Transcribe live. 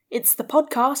It's the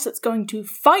podcast that's going to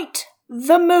fight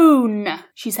the moon.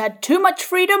 She's had too much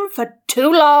freedom for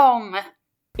too long.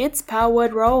 It's Power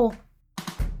Word Roll.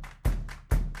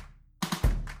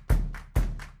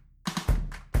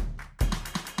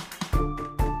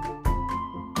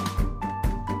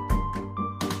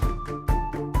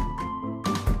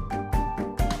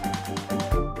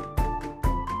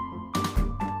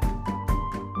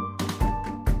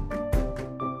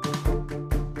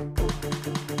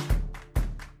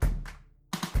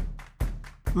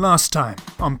 Last time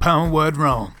on Power Word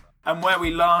Roll. And where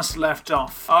we last left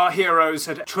off, our heroes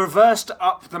had traversed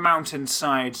up the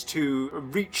mountainside to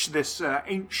reach this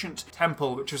ancient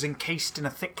temple, which was encased in a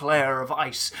thick layer of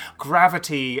ice.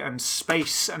 Gravity and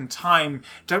space and time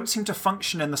don't seem to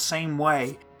function in the same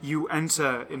way. You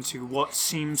enter into what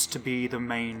seems to be the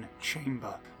main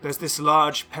chamber. There's this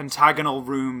large pentagonal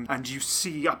room, and you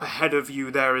see up ahead of you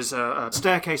there is a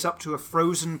staircase up to a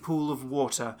frozen pool of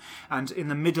water, and in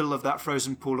the middle of that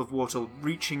frozen pool of water,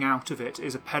 reaching out of it,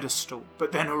 is a pedestal.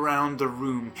 But then around the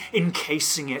room,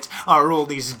 encasing it, are all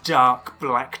these dark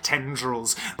black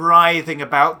tendrils, writhing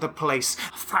about the place.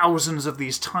 Thousands of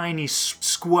these tiny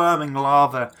squirming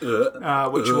larvae,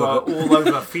 which were all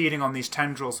over, feeding on these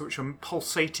tendrils, which were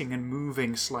pulsating and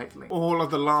moving slightly. All of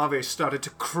the larvae started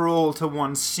to crawl to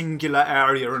one singular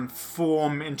area and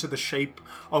form into the shape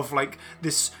of like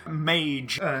this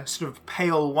mage, sort of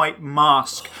pale white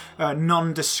mask,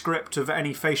 nondescript of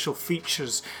any facial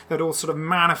features, that all sort of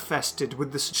manifested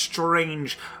with this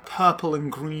strange purple and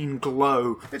green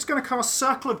glow. It's going to cast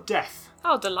Circle of Death.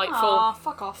 Oh, delightful. Aw,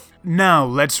 fuck off. Now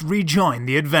let's rejoin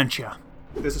the adventure.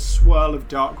 There's a swirl of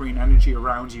dark green energy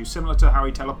around you, similar to how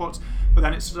he teleports, but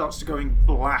then it starts to going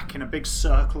black in a big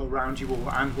circle around you all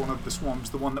and one of the swarms,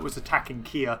 the one that was attacking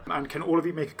Kia. And can all of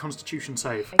you make a Constitution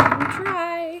save? I can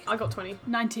try. I got 20.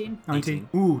 19. 19.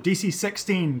 Ooh, DC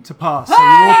 16 to pass, so you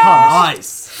all pass.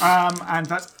 Nice. And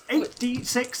that's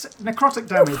 8d6 necrotic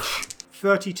damage.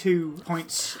 32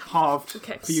 points halved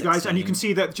Okay, for you guys, and you 16. can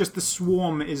see that just the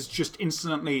swarm is just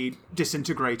instantly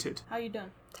disintegrated. How you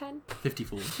doing? 10.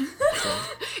 54.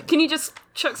 Can you just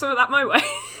chuck some of that my way?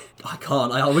 I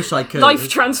can't. I wish I could. Life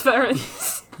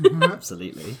transference.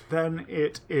 Absolutely. Then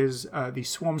it is the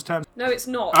swarm's turn. No, it's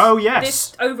not. Oh, yes.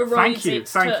 This overrides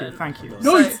its turn. Thank you.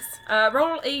 So,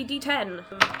 roll a d10.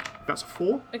 That's a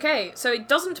 4. Okay, so it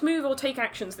doesn't move or take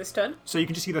actions this turn. So you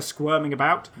can just see they're squirming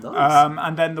about. Nice.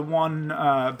 And then the one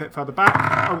a bit further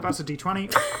back. Oh, that's a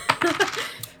d20.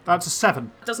 That's a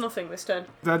 7. Does nothing this turn.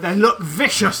 They look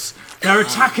vicious. They're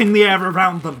attacking the air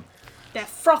around them. They're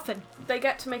frothing. They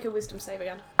get to make a wisdom save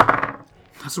again.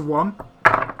 That's a 1.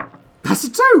 That's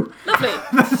a 2. Lovely.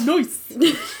 Nice.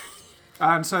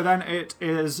 And so then it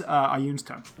is Ayun's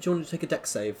turn. Do you want to take a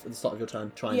dex save at the start of your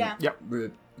turn? Try and Yeah. Yep.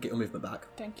 Get your movement back.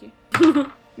 Thank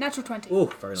you. Natural 20. Oh,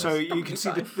 very nice. So you can see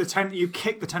you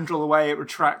kick the tendril away, it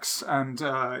retracts, and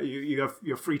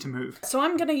you're free to move. So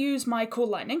I'm going to use my Call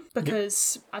Lightning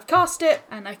because I've cast it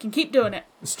and I can keep doing it.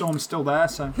 The storm's still there,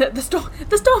 so... The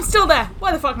storm's still there.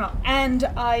 Why the fuck not? And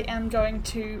I am going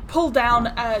to pull down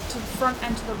to the front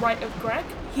and to the right of Greg.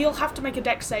 He'll have to make a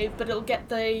dex save, but it'll get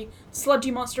the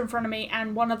sludgy monster in front of me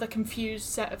and one of the confused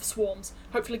set of swarms,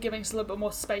 hopefully giving us a little bit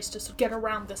more space to sort of get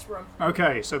around this room.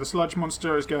 Okay, so the sludge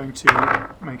monster is going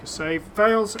to make a save,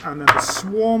 fails, and then the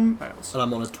swarm fails. And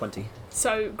I'm on a 20.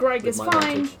 So Greg With is my fine.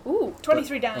 advantage. Ooh,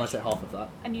 23 And I damage. take half of that.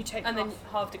 And you take And then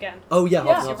half. halved again. Oh, yeah,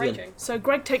 Yeah. half You're of that. raging. So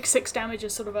Greg takes 6 damage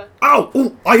as sort of a... Ow!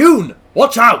 Ooh, Ayun!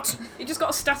 Watch out! You just got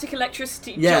a static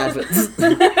electricity Yeah, jump.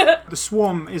 but The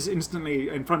swarm is instantly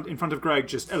in front of Greg,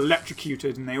 just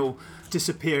electrocuted, and they all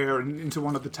disappear into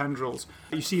one of the tendrils.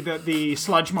 You see that the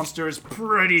sludge monster is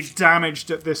pretty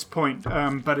damaged at this point,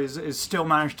 but is still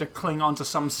managed to cling on to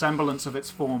some semblance of its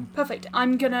form. Perfect.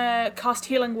 I'm gonna cast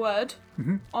Healing Word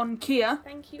on Kia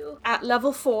Thank you. at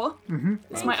level 4.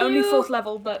 It's my Thank only you. 4th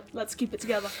level, but let's keep it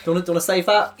together. do you want to save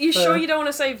that? You sure you don't want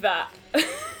to save that?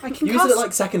 I can Use cast... it at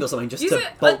like second or something, just Use to it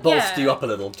at- bolster yeah. you up a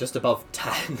little, just above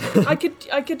 10. I could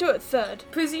do it 3rd.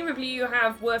 Presumably you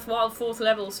have worthwhile 4th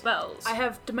level spells. I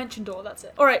have Dimension Door, that's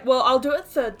it. Alright, well, I'll do it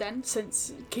 3rd then,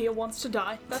 since Kia wants to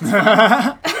die. That's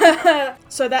fine.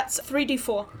 So that's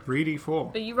 3d4.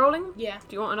 3d4. Are you rolling? Yeah.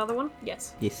 Do you want another one?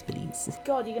 Yes. Yes, please.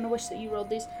 God, you're gonna wish that you rolled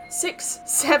these. 6,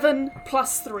 7,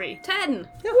 plus 3. 10.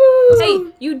 Woo!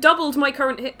 Hey, you doubled my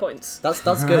current hit points. That's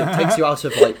good. It takes you out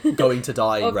of like going to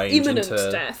die Of range imminent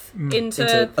into death.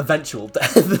 into eventual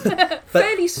death.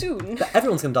 Fairly soon. But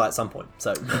everyone's going to die at some point,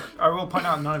 so I will point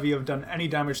out none of you have done any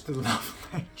damage to the lava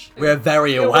mage. we're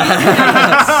very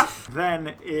aware.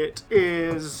 Then it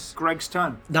is Greg's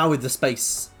turn. Now with the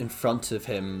space in front of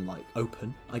him like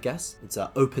open, I guess. It's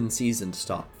open season to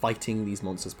start fighting these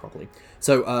monsters properly.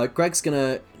 So Greg's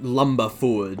gonna lumber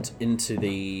forward into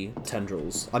the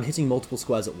tendrils. I'm hitting multiple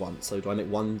squares at once, so do I make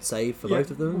one save for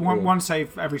both of them? One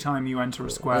save every time you enter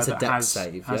a square That's a that dex has,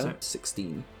 save, has yeah? it.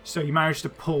 16. So you managed to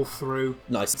pull through.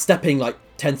 Nice. Stepping like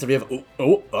tentatively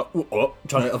trying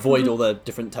to avoid all the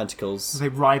different tentacles. They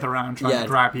writhe around trying to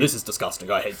grab you. This is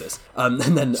disgusting. I hate this. And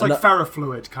then It's like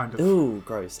ferrofluid, kind of. ooh,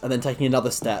 gross. And then taking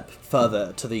another step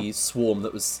further to the swarm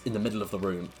that was in the middle of the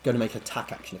room. Going to make an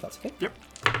attack action if that's okay. Yep.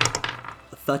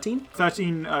 13?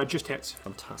 13 just hits.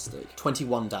 Fantastic.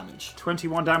 21 damage.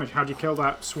 21 damage. How do you kill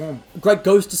that swarm? Greg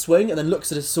goes to swing and then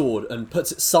looks at his sword and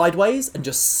puts it sideways and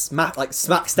just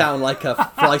smacks down like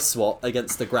a fly swat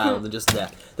against the ground and just,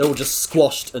 they're all just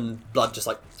squashed and blood just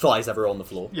like flies everywhere on the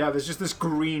floor. Yeah, there's just this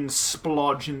green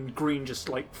splodge and green just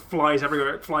like flies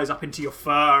everywhere. It flies up into your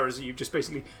fur as you've just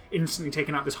basically instantly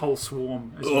taken out this whole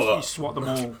swarm as you swat them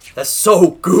all. They're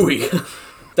so gooey.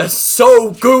 They're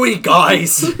so gooey,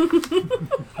 guys! Greg's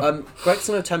going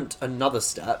to attempt another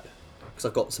step, because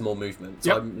I've got some more movement.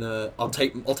 So I'll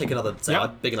take another step. Yep.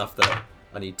 I'm big enough that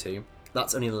I need to.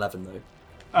 That's only an 11, though.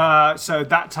 So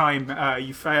that time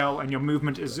you fail and your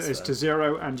movement is to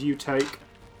 0 and you take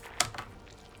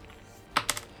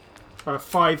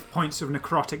 5 points of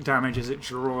necrotic damage as it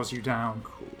draws you down.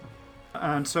 Cool.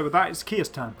 And so with that, it's Kia's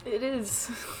turn. It is.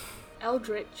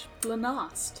 Eldritch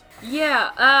Blast. Yeah,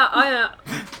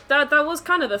 that was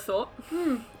kind of the thought.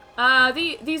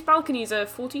 These balconies are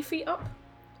 40 feet up.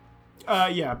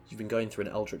 Yeah. You've been going through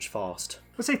an eldritch fast.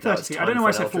 Let's say Now 30 it's feet. I time don't know why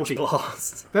I for an said 40. eldritch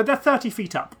blast. They're 30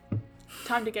 feet up.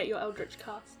 Time to get your Eldritch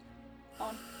cast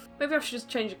on. Maybe I should just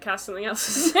change it, cast something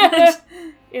else.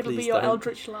 It'll Please be your don't.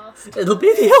 Eldritch Last. It'll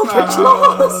be the eldritch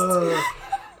blast!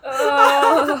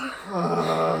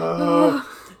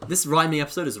 This rhyming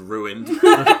episode is ruined.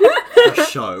 The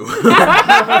show.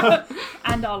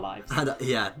 And our lives. And,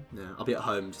 yeah, I'll be at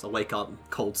home. I'll wake up,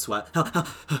 cold sweat.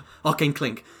 Arcane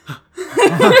Clink.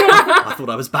 I thought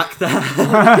I was back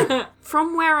there.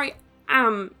 From where I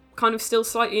am, kind of still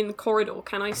slightly in the corridor,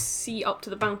 can I see up to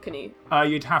the balcony?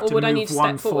 You'd have Or to would I move need to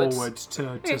one step forwards? forward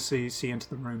to see into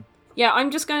the room. Yeah,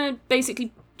 I'm just going to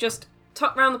basically just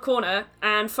tuck round the corner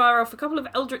and fire off a couple of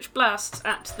Eldritch Blasts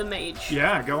at the mage.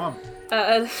 Yeah, go on.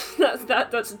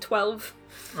 That's a 12.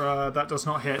 That does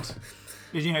not hit.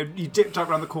 You dipped up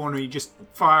around the corner, you just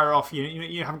fire off.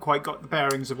 You haven't quite got the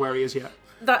bearings of where he is yet.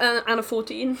 That and a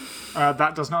 14.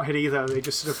 That does not hit either. They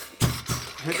just sort of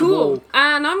hit the Cool. wall.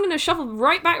 And I'm going to shuffle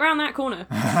right back round that corner.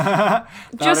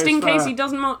 Just in case he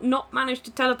doesn't not manage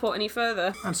to teleport any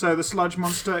further. And so the sludge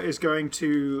monster is going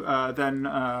to then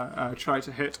try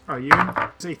to hit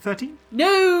Ayun. Is it 13?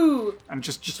 No! And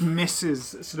just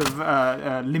misses sort of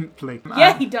limply.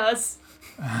 Yeah, he does.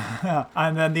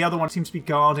 And then the other one seems to be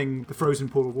guarding the frozen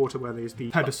pool of water where there's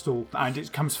the pedestal, and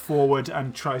it comes forward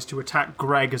and tries to attack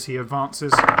Greg as he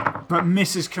advances, but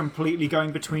misses completely,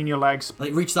 going between your legs.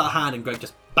 Like, reaches out a hand and Greg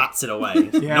just bats it away.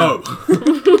 Yeah. No,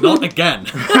 not again.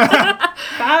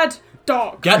 Bad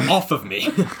dog. Get off of me.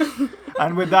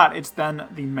 And with that, it's then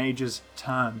the mage's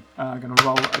turn. I'm going to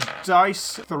roll a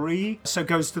dice. 3. So it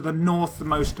goes to the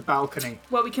northmost balcony.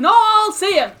 Where we can all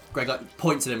see him. Greg like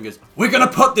points at him and goes, "We're gonna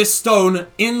put this stone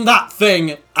in that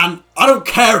thing, and I don't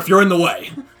care if you're in the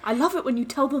way." I love it when you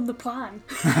tell them the plan.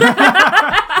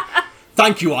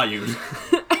 Thank you, Ayun.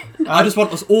 I just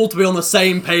want us all to be on the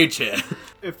same page here.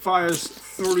 It fires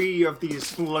 3 of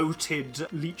these floated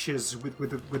leeches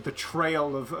with the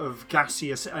trail of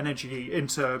gaseous energy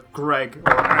into Greg,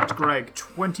 or at Greg.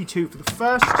 22 for the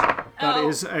first. That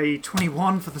is a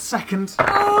 21 for the second.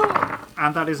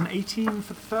 And that is an 18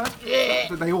 for the third.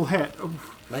 But they all hit.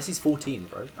 Messy's 14,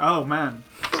 bro. Oh, man.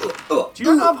 Do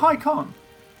you not have high con?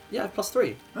 Yeah,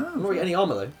 +3. I'm not getting any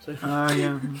armor though. So.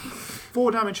 Yeah.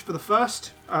 4 damage for the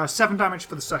first, 7 damage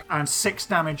for the second, and 6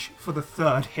 damage for the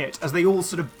third hit, as they all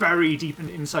sort of bury deep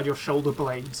inside your shoulder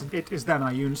blades. It is then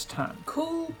Ayun's turn.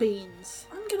 Cool beans.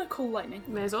 I'm gonna call lightning.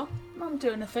 May as well. I'm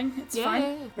doing a thing. It's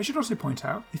fine. I should also point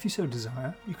out, if you so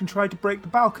desire, you can try to break the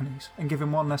balconies and give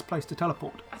him one less place to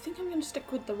teleport. I think I'm going to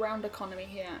stick with the round economy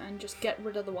here and just get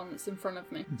rid of the one that's in front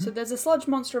of me. So there's a sludge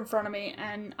monster in front of me,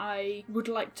 and I would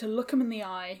like to look him in the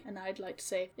eye, and I'd like to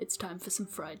say, it's time for some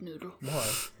fried noodle. Why?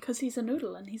 Because he's a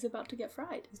noodle and he's about to get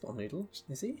fried. He's not a noodle,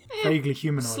 is he? Vaguely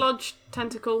humanoid. Sludge,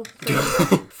 tentacle.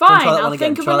 Fine, I'll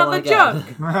think of another joke.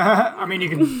 I mean, you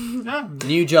can... Yeah.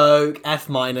 New joke, F-.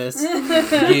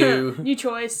 You. New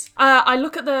choice. I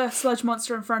look at the sludge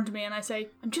monster in front of me and I say,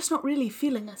 I'm just not really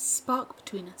feeling a spark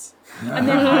between us. And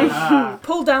then I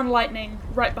pull down lightning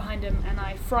right behind him and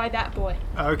I fry that boy.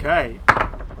 Okay.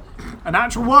 A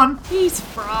natural 1. He's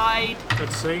fried. Good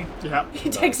to see. Yeah. He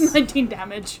takes 19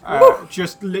 damage.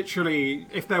 Just literally,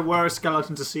 if there were a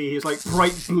skeleton to see, he's like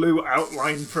bright blue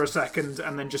outline for a second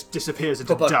and then just disappears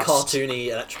into Proper dust. cartoony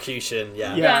electrocution,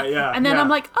 yeah. Yeah. And then I'm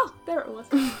like, oh, there it was.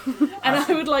 And I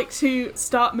would like to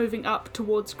start moving up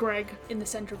towards Greg in the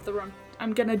centre of the room.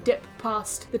 I'm gonna dip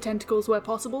past the tentacles where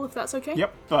possible, if that's okay.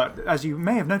 Yep, but as you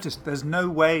may have noticed, there's no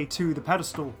way to the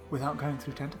pedestal without going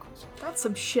through tentacles. That's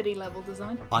some shitty level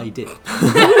design. I did.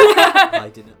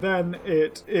 I didn't. Then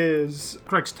it is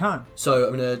Greg's turn. So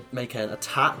I'm going to make an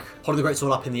attack, holding the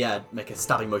greatsword up in the air, make a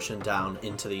stabbing motion down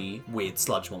into the weird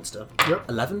sludge monster. Yep.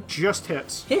 11. Just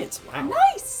hits. Hits. Wow.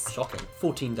 Nice! Shocking.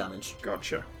 14 damage.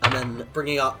 Gotcha. And then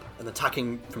bringing up and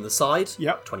attacking from the side.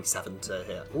 Yep. 27 to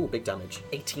hit. Ooh, big damage.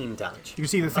 18 damage. You can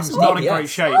see the thing's That's not a in lot, great yes.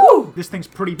 shape. Ooh. This thing's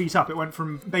pretty beat up. It went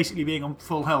from basically being on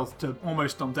full health to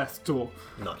almost on death's door.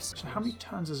 Nice. So how many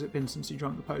turns has it been since you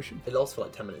drank the potion? It lasts for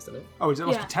like 10 minutes, doesn't it? Oh, is it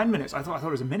lost Yeah. for 10 minutes? I thought it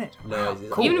was a minute. No,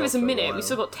 Cool. Even if it's a minute, while. we've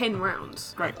still got 10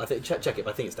 rounds. Great. I think check it,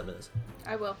 but I think it's 10 minutes.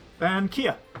 I will. Then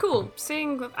Kia. Cool.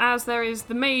 Seeing as there is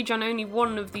the mage and only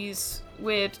one of these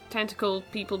weird tentacle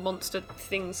people monster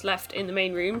things left in the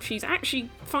main room, she's actually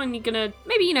finally gonna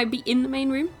maybe, be in the main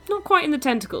room. Not quite in the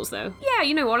tentacles though. Yeah,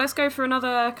 you know what, let's go for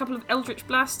another couple of eldritch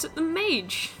blasts at the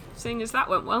mage, seeing as that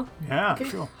went well. Yeah, Okay,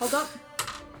 sure. hold up.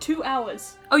 2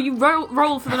 hours. Oh, you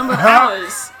roll for the number of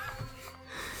hours.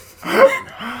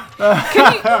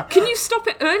 Can you stop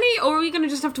it early, or are we going to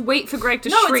just have to wait for Greg to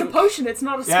No, shrink? it's a potion, it's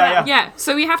not a spell. Yeah. Yeah,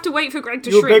 so we have to wait for Greg to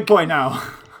You're a shrink. big boy now.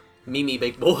 Mimi,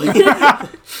 big boy.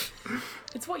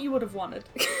 It's what you would have wanted.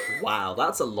 Wow,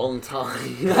 that's a long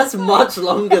time. That's much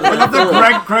longer than I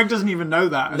thought. Greg doesn't even know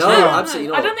that. as No, well. absolutely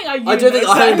not. I don't think I Ione don't think knows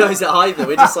Ione that. knows it either.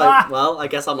 We're just like, well, I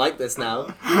guess I'm like this now.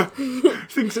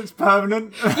 Thinks it's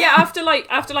permanent. Yeah, after like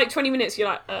 20 minutes, you're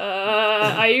like,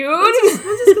 are you? How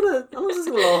long is this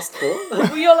gonna last for?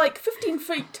 Well, you're like 15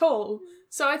 feet tall,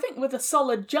 so I think with a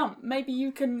solid jump, maybe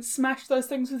you can smash those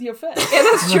things with your fist. Yeah,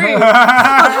 that's true.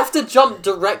 I have to jump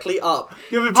directly up.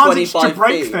 You have advantage to 25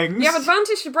 break feet. things. You have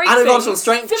advantage to break And advantage on things,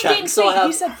 strength 15 check, so I feet, have.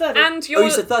 you said 30. and Oh, you're.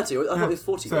 you said 30. I thought it was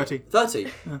 40. 30. 30.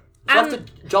 So I have to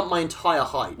jump my entire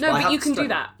height. No, I but have you can do strength.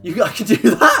 that. I can do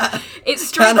that. It's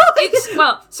strength. Can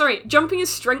I? Jumping is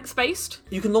strength based.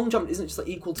 You can long jump. Isn't it just like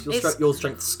equal to It's- your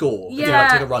strength score? If you Yeah,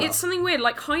 like take a run it's up. something weird.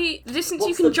 Like the distance you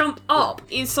What's can the- jump up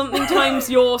is something times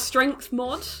your strength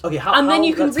mod. Okay, and then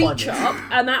you can let's find reach this. up,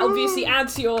 and that obviously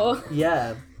adds your.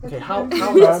 Yeah. Okay. How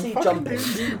is he jumping?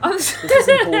 This is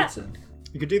important.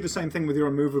 You could do the same thing with your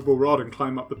immovable rod and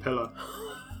climb up the pillar.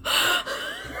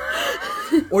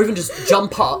 Or even just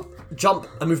jump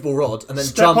a movable rod, and then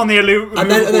Step jump on the immovable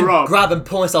and then rod. grab and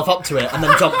pull myself up to it, and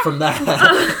then jump from there.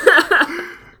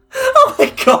 Oh my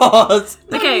god!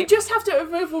 No, Okay. you just have to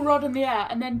remove a rod in the air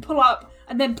and then pull up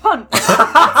and then punch.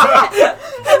 That's it.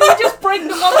 And you just break them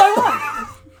one by one.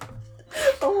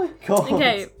 Oh my god!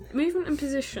 Okay, movement and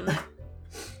position.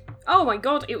 Oh my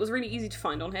god, it was really easy to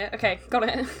find on here. Okay, got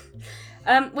it.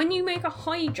 When you make a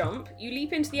high jump, you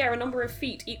leap into the air a number of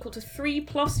feet equal to 3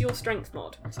 plus your strength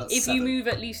mod. So that's If you 7. move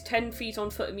at least 10 feet on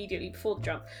foot immediately before the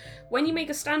jump. When you make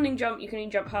a standing jump, you can only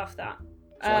jump half that.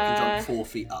 So I can jump 4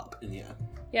 feet up in the air.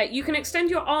 Yeah, you can extend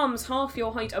your arms half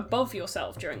your height above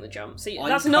yourself during the jump. So I'm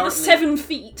that's another currently- 7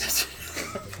 feet.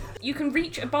 You can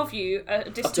reach above you at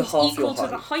a distance half equal your to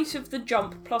the height. height of the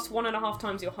jump plus 1.5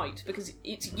 times your height because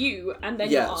it's you and then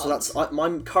your Yeah, arms. so that's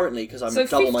I'm currently because I'm So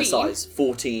double my 15. size.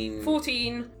 14.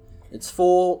 14. It's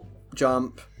 4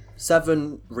 jump,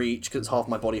 7 reach because it's half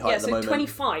my body height Yeah, at the so moment.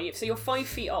 25. So you're 5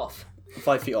 feet off.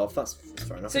 5 feet off. That's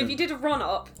fair enough. So if you did a run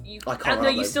up, you I can't no, run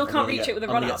up, you though. still I'm can't gonna reach get- it with a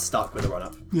I'm run gonna up. get stuck with a run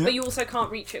up. But you also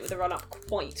can't reach it with a run up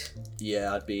quite.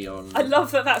 Yeah, I'd be on. I love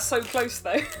that that's so close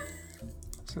though.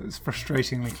 So it's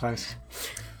frustratingly close.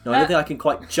 No, I don't think I can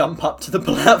quite jump up to the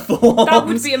platform. That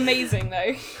would be amazing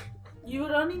though. You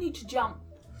would only need to jump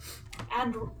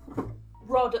and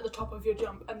rod at the top of your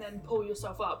jump and then pull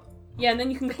yourself up. Yeah, and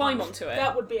then you can climb onto it.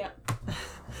 That would be it. Yeah,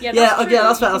 Yeah, that's okay, true.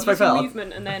 that's fair, You that's can very use fair.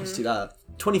 Movement and then Let's do that.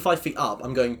 25 feet up,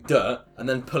 I'm going dirt, and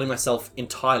then pulling myself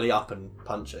entirely up and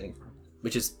punching,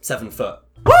 which is 7 foot.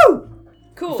 Woo!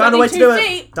 cool. Found a way to do 32 it.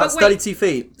 feet. That's But wait. 32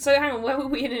 feet. So hang on, where were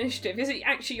we in initiative? Is it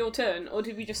actually your turn, or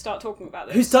did we just start talking about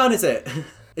this? Whose turn is it?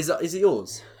 Is it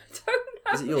yours? I don't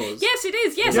know. Is it yours? Yes, it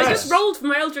is. Yes, I Yes. just rolled for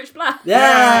my Eldritch Blast.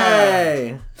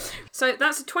 Yay! So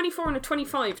that's a 24 and a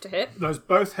 25 to hit. Those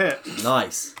both hit.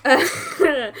 Nice.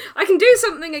 I can do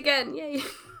something again. Yay.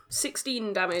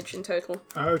 16 damage in total.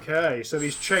 Okay, so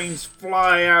these chains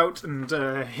fly out and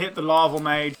hit the larval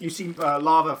maid. You see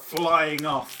lava flying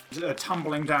off,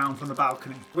 tumbling down from the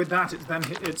balcony. With that, it's then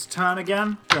hit its turn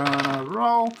again. Gonna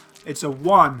roll. It's a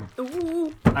 1.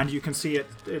 Ooh. And you can see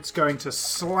it's going to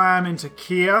slam into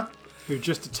Kia, who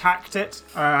just attacked it.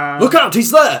 Look out,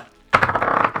 he's there!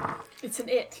 It's an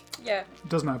it. Yeah. It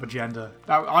doesn't have a gender.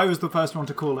 I was the first one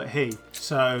to call it he,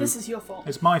 so This is your fault.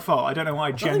 it's my fault. I don't know why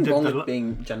I Nothing gendered wrong the... with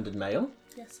being gendered male.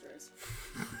 Yes, there is.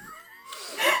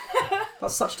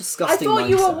 That's such I disgusting thought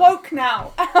you were mindset. woke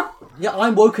now. Yeah,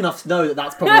 I'm woke enough to know that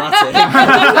that's problematic.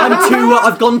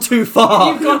 I've gone too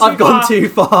far. You've gone too I've gone far. too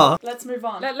far. Let's move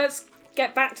on. Let's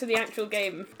get back to the actual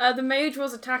game. The mage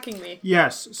was attacking me.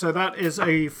 Yes, so that is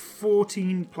a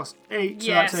 14 plus 8, so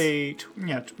Yes. that's a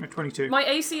 22. My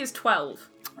AC is 12.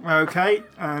 Okay,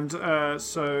 and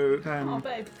so then Oh,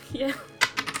 babe. Yeah.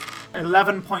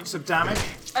 11 points of damage.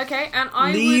 Okay, and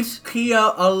I Leave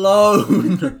Kia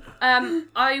alone. would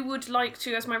I would like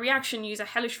to, as my reaction, use a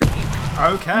hellish rebuke.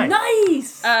 Okay.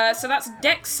 Nice! So that's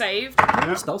Dex save.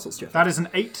 Yeah. Spell sorts, Jeff. That is an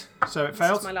 8, so it This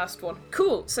fails. is my last one.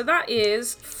 Cool. So that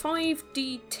is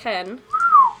 5d10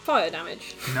 fire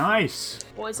damage. Nice.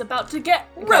 Boy's about to get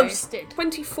roasted.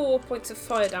 24 points of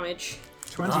fire damage.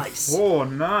 24,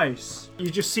 nice. You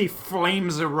just see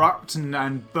flames erupt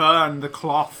and burn the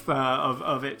cloth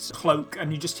of its cloak,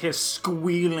 and you just hear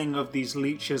squealing of these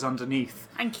leeches underneath.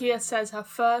 And Kia says her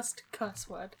first curse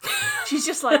word. She's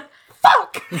just like,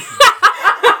 fuck!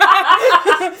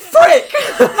 Frick!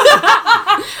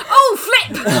 Oh,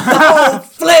 flip! Oh,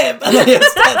 flip! And then it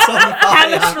sets on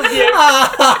Hellish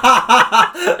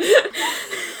fire. rebuke.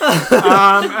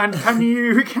 And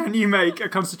can you make a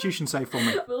Constitution save for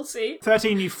me? We'll see.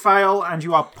 13, you fail, and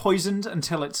you are poisoned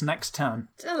until its next turn.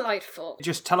 Delightful.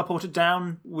 Just teleported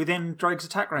down within Greg's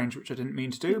attack range, which I didn't mean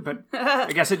to do, but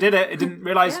I guess it did it. It didn't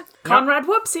realise. Yeah. Conrad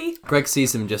whoopsie. Greg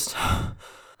sees him just...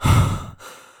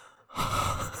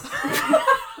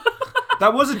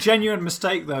 That was a genuine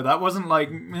mistake, though. That wasn't like,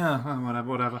 yeah, oh,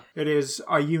 whatever. It is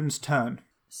Ayun's turn.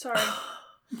 Sorry.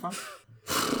 Fine.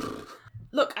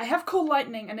 Look, I have Cool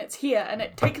Lightning and it's here and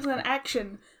it takes an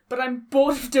action, but I'm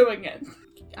bored of doing it.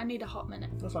 I need a hot minute.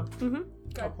 That's fine.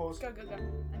 Go, I'll pause. go. I need a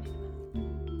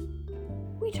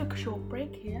minute. We took a short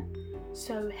break here,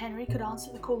 so Henry could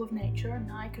answer the call of nature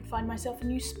and I could find myself a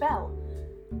new spell.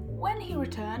 When he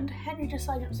returned, Henry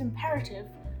decided it was imperative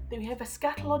that we have a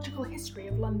scatological history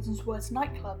of London's worst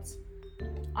nightclubs.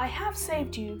 I have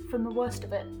saved you from the worst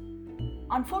of it.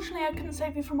 Unfortunately, I couldn't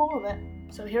save you from all of it,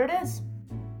 so here it is.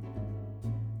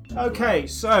 Okay,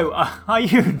 so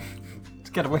Ayun,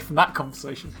 to get away from that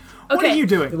conversation, what are Okay. you It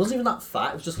doing? wasn't even that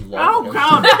fat, it was just long. Oh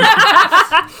God!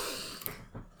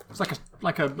 It's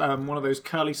like a one of those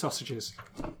curly sausages.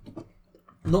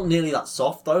 Not nearly that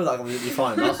soft, though. That would be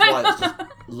fine. That's why it's just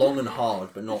long and hard,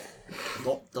 but not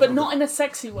But not in a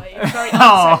sexy way, a very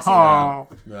unsexy Oh,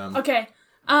 way. Um, Okay,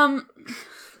 Although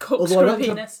corkscrew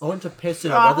penis. I went to piss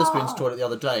in a Weatherspoon's toilet the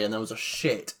other day, and there was a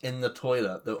shit in the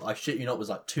toilet that I shit you not was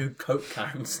like 2 Coke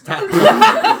cans stacked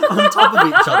on top of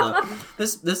each other.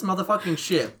 This motherfucking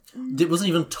shit, it wasn't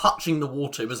even touching the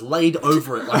water; it was laid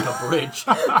over it like a bridge,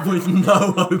 with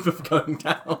no hope of going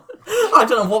down. I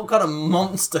don't know what kind of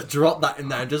monster dropped that in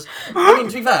there. To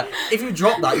be fair, if you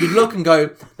drop that, you'd look and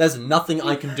go, "There's nothing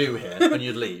I can do here," and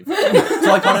you'd leave. So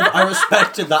I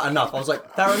respected that enough. I was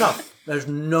like, fair enough. There's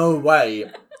no way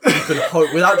you can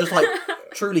hope without just like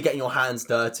truly getting your hands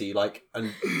dirty, like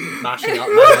and mashing up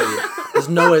manually. There's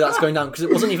no way that's going down because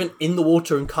it wasn't even in the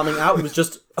water and coming out. It was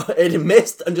just it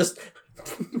missed and just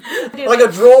like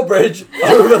a drawbridge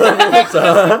over the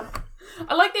water.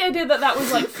 I like the idea that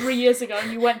was like 3 years ago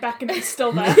and you went back and it's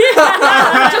still there.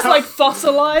 Just like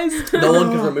fossilized. No one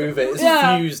can remove it. It's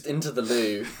Yeah. fused into the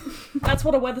loo. That's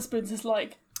what a Weatherspoons is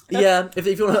like. Yeah, if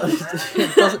you want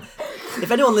to, if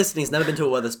anyone listening has never been to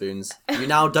a Weatherspoons, you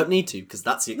now don't need to because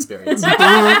that's the experience.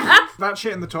 that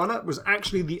shit in the toilet was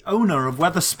actually the owner of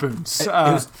Weatherspoons. It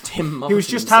was Tim. He was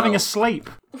just having a sleep.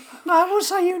 No, what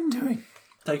was Ayun doing?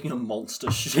 taking a monster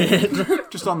shit.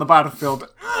 Just on the battlefield.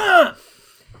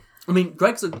 I mean,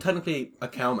 Greg's technically a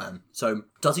cowman, so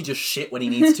does he just shit when he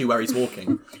needs to where he's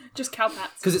walking? Just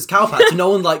cowpats. Because it's cowpats, no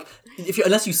one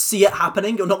unless you see it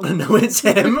happening, you're not going to know it's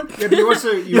him. Yeah, but you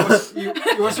also Who left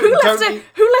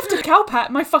a cowpat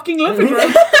in my fucking living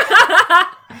room?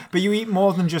 But you eat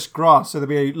more than just grass, so there'll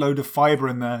be a load of fibre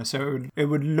in there, so it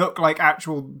would look like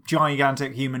actual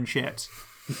gigantic human shit.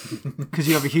 Because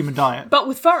you have a human diet. But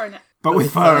with fur in it. But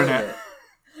with fur in it.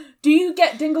 Do you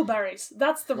get dingleberries?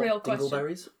 That's the real question.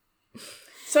 Dingleberries?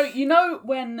 So you know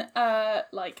when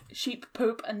like sheep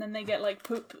poop and then they get like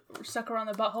poop stuck around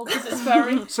their butthole because it's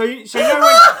furry? So you know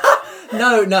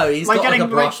when... No, he's Like got like getting, a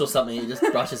brush or something he just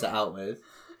brushes it out with.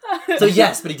 So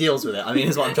yes, but he deals with it. I mean,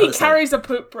 is what I'm trying He to say. carries a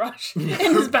poop brush in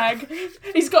his bag.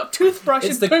 He's got toothbrush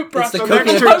It's and poop brush. it's the So cooking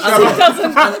next equipment. to each other. Doesn't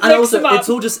And mix also, them up. it's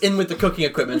all just in with the cooking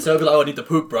equipment. So he'll be like, oh, I need the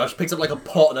poop brush, picks up like a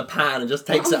pot and a pan and just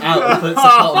takes it out and puts the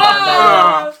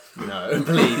pot and pan down. No,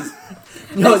 please.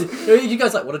 No, you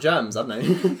guys like, what are germs? I don't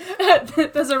know.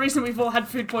 There's a reason we've all had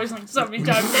food poisoning so many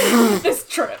times this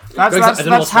trip. That's, I that's, don't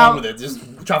know that's what's wrong how with it.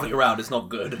 Just travelling around, it's not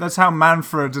good. that's how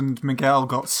Manfred and Miguel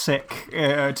got sick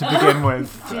to begin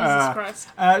with. Jesus Christ.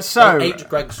 So, Ate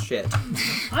Greg's shit.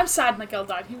 I'm sad Miguel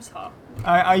died. He was hot.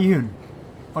 Ayun.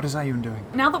 What is Ayun doing?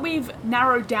 Now that we've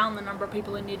narrowed down the number of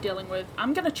people in you're dealing with,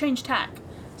 I'm going to change tack.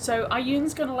 So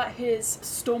Ayun's going to let his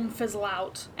storm fizzle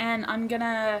out, and I'm going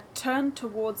to turn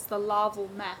towards the larval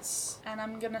mess, and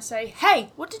I'm going to say, hey,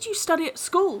 what did you study at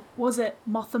school? Was it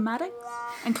mathematics?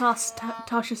 And cast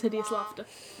Tasha's Hideous Laughter.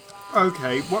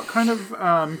 Okay, what kind of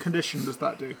condition does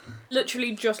that do?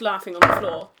 Literally just laughing on the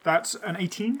floor. That's an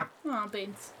 18? Oh,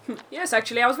 beans. Yes,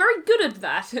 actually, I was very good at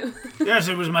that. Yes,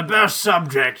 it was my best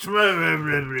subject.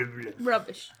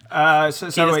 Rubbish. So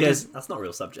it is. That's not a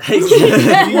real subject.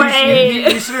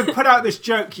 Wait. You sort of put out this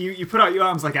joke, you put out your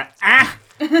arms like a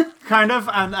kind of,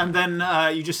 and then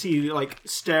you just see, like,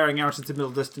 staring out into the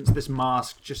middle distance, this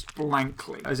mask just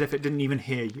blankly, as if it didn't even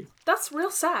hear you. That's real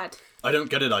sad. I don't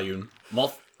get it, Ayun.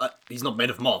 Moth. He's not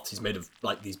made of moths. He's made of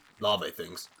like these larvae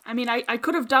things. I mean, I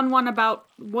could have done one about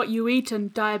what you eat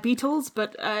and diabetes,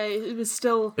 but it was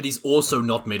still... But he's also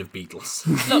not made of beetles.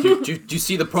 do you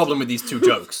see the problem with these two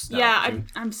jokes? now? Yeah,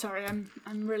 I'm sorry. I'm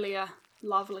really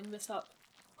leveling this up.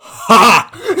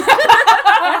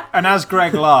 And as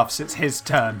Greg laughs, it's his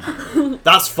turn.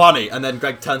 That's funny. And then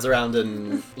Greg turns around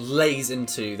and lays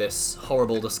into this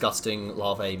horrible, disgusting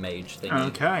larvae mage thingy.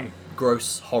 Okay.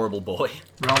 Gross, horrible boy.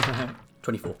 Roll to hit.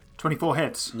 24. 24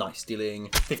 hits. Nice, dealing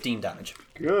 15 damage.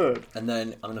 Good. And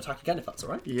then I'm going to attack again if that's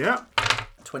alright. Yeah.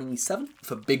 27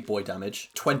 for big boy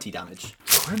damage, 20 damage.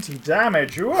 20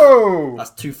 damage. Whoa! That's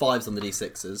 2 5s on the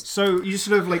d6s. So you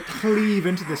sort of like cleave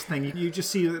into this thing. You just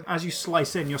see that as you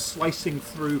slice in, you're slicing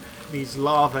through these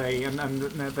larvae, and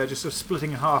they're just sort of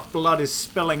splitting in half. Blood is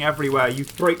spilling everywhere. You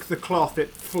break the cloth, it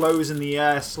flows in the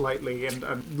air slightly and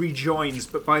rejoins.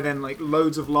 But by then, like,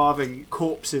 loads of larvae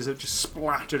corpses have just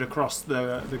splattered across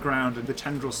the ground, and the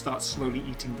tendrils start slowly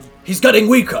eating them. He's getting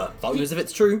weaker! Not as if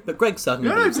it's true, but Greg certainly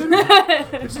believes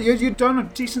it. You've done a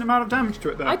decent amount of damage to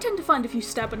it there. I tend to find if you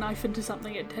stab a knife into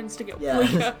something, it tends to get Yeah.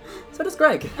 weaker. So does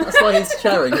Greg. That's why he's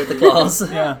sharing with the class.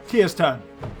 Yeah. Kia's turn.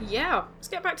 Yeah, let's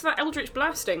get back to that Eldritch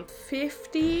Blasting.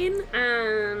 15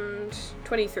 and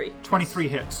 23. 23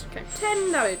 hits. Okay,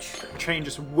 10 damage. Chain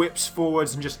just whips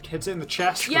forwards and just hits it in the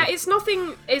chest. Yeah, it's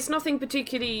nothing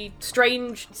particularly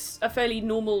strange. It's a fairly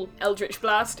normal Eldritch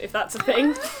Blast, if that's a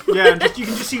thing. Yeah, and you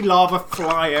can just see lava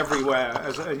fly everywhere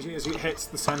as it hits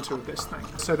the centre of this thing.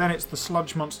 So then it's the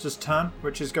sludge monster's turn,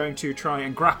 which is going to try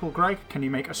and grapple Greg. Can you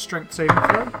make a strength saving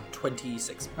throw?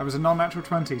 26. That was a non-natural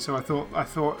 20, so I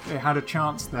thought it had a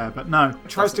chance there, but no. It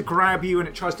tries to grab you and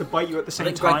it tries to bite you at the I same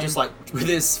think time. Greg just like, with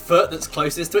his foot that's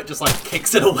closest to it, just like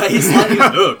kicks it away slightly.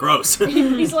 Ugh, gross.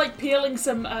 He's like peeling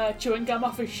some chewing gum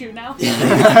off his shoe now.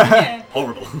 Yeah.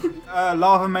 Horrible.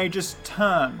 Lava Mage's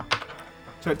turn.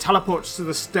 So it teleports to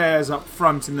the stairs up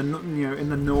front in the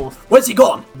north, Where's he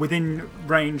gone? within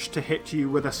range to hit you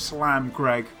with a slam,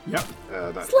 Greg. Yep.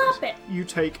 Slap it. You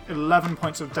take 11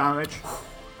 points of damage,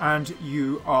 and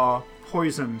you are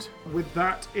poisoned. With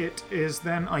that, it is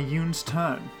then Ayun's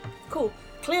turn. Cool.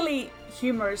 Clearly,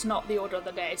 humour is not the order of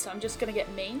the day, so I'm just gonna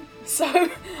get mean. So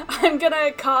I'm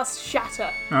gonna cast Shatter.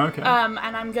 Okay. And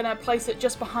I'm gonna place it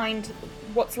just behind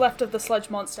what's left of the sludge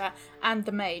monster and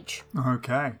the mage.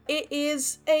 Okay. It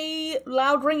is a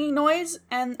loud ringing noise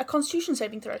and a Constitution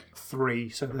saving throw. 3,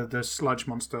 so the sludge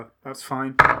monster. That's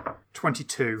fine.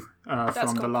 22 from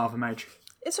cool. the lava mage.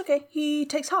 It's okay. He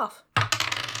takes half.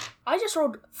 I just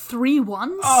rolled 3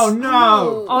 1s. Oh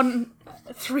no! On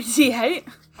 3d8.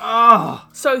 Oh!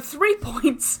 So 3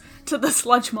 points to the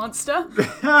sludge monster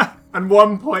And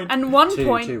 1 point. and 1 Two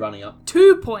point. rounding up.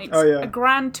 2 points. Oh, yeah. A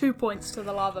grand 2 points to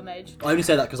the lava mage. I only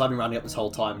say that because I've been rounding up this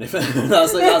whole time. And if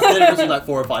that's the difference between like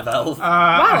 4 or 5 health.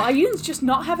 Wow, Ayun's just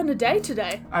not having a day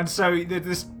today. And so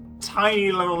this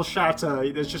tiny little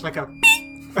shatter, there's just like a...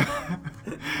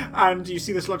 and you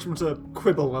see the sludge monster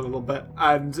quibble a little bit,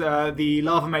 and the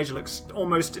lava mage looks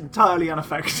almost entirely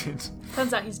unaffected.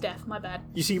 Turns out he's deaf, my bad.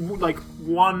 You see like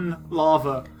one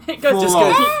lava It goes fall just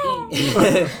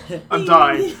off and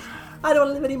die. I don't want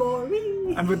to live anymore.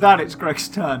 And with that, it's Greg's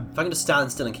turn. If I can just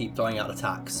stand still and keep throwing out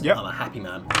attacks, Yep. I'm a happy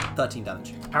man. 13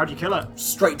 damage. How do you kill it?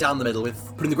 Straight down the middle with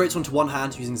putting the greatsword to one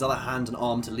hand, using his other hand and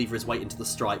arm to lever his weight into the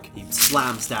strike. He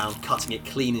slams down, cutting it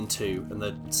clean in two, and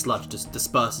the sludge just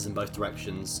disperses in both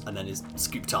directions and then is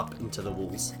scooped up into the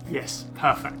walls. Yes,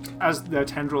 perfect. As the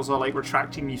tendrils are like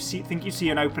retracting, you think you see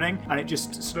an opening, and it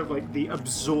just sort of like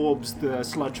absorbs the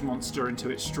sludge monster into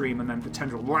its stream, and then the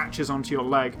tendril latches onto your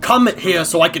leg. Come here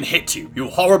so I can hit you, you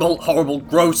horrible, horrible,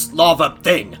 gross lava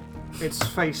thing! Its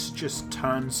face just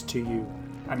turns to you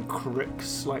and cricks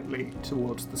slightly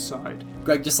towards the side.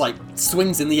 Greg just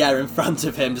swings in the air in front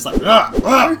of him, just like "Rah,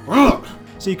 rah, rah."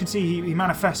 So you can see he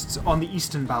manifests on the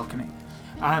eastern balcony.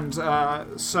 And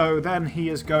so then he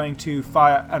is going to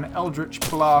fire an Eldritch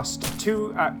Blast,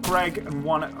 2 at Greg and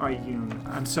 1 at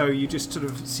Ayun. And so you just sort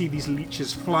of see these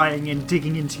leeches flying in,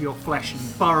 digging into your flesh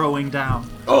and burrowing down.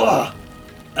 Ugh.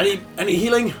 Any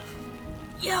healing?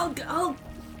 Yeah,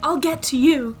 I'll get to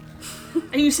you.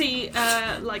 And you see,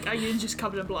 Ayun's just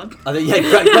covered in blood. I think,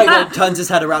 Greg turns his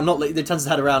head around, turns his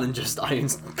head around and just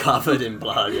Iron's covered in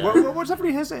blood. Yeah. What's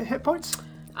everybody has hit points?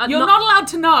 You're not allowed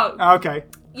to know. Okay.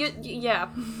 Yeah.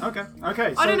 Okay.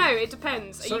 So, I don't know, it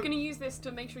depends. Are so- you going to use this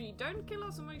to make sure you don't kill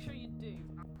us or make sure you do?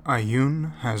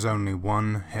 Ayun has only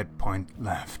 1 hit point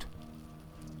left.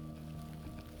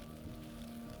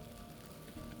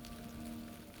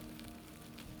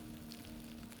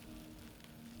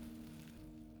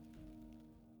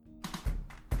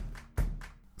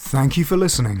 Thank you for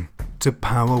listening to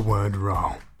Power Word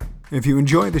Roll. If you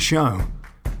enjoy the show,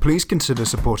 please consider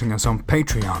supporting us on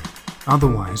Patreon.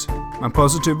 Otherwise, a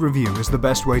positive review is the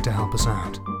best way to help us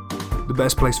out. The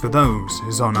best place for those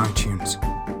is on iTunes.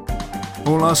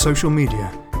 All our social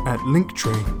media at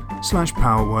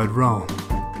linktree/powerwordroll.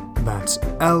 That's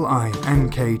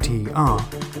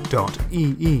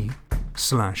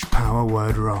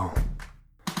linktr.ee/powerwordroll.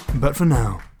 But for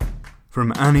now,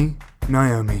 from Annie,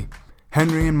 Naomi,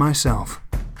 Henry and myself,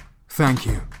 thank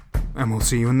you, and we'll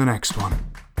see you in the next one.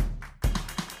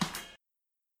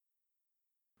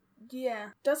 Yeah.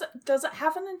 Does it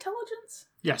have an intelligence?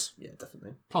 yes, Yeah,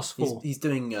 definitely. +4. He's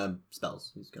doing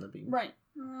spells. He's going to be Right.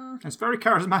 It's very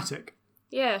charismatic.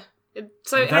 Yeah.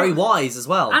 So very wise as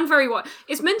well. And very wise.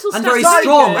 It's mental And stuff. very Very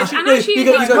strong. good. Actually, And no, actually, you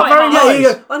go, he's you go, quite very hard. nice.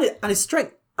 you go. And his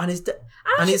strength. And his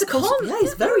actually the con- Yeah,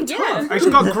 he's very yeah. tough. He's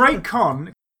got great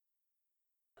con.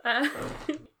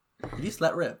 Did you just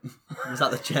let rip? Was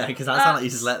that the chair? Because that sounded like you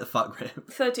just let the fuck rip.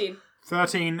 13.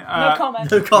 13. No comment.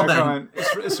 No No comment. comment.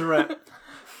 It's a rip.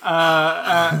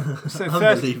 So 30,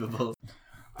 Unbelievable.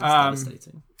 That's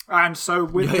devastating. and so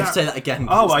with You have to that, say that again.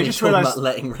 Oh, because I we just talked realised- about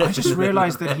letting rip. I just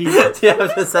realised that he. Yeah, I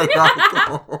was going to say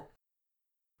that.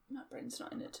 My brain's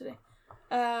not in it today.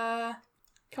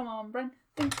 Come on, Bren.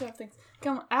 Think of things.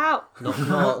 Come on. Ow. Knock,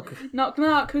 knock. Knock,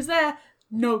 knock. Who's there?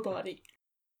 Nobody.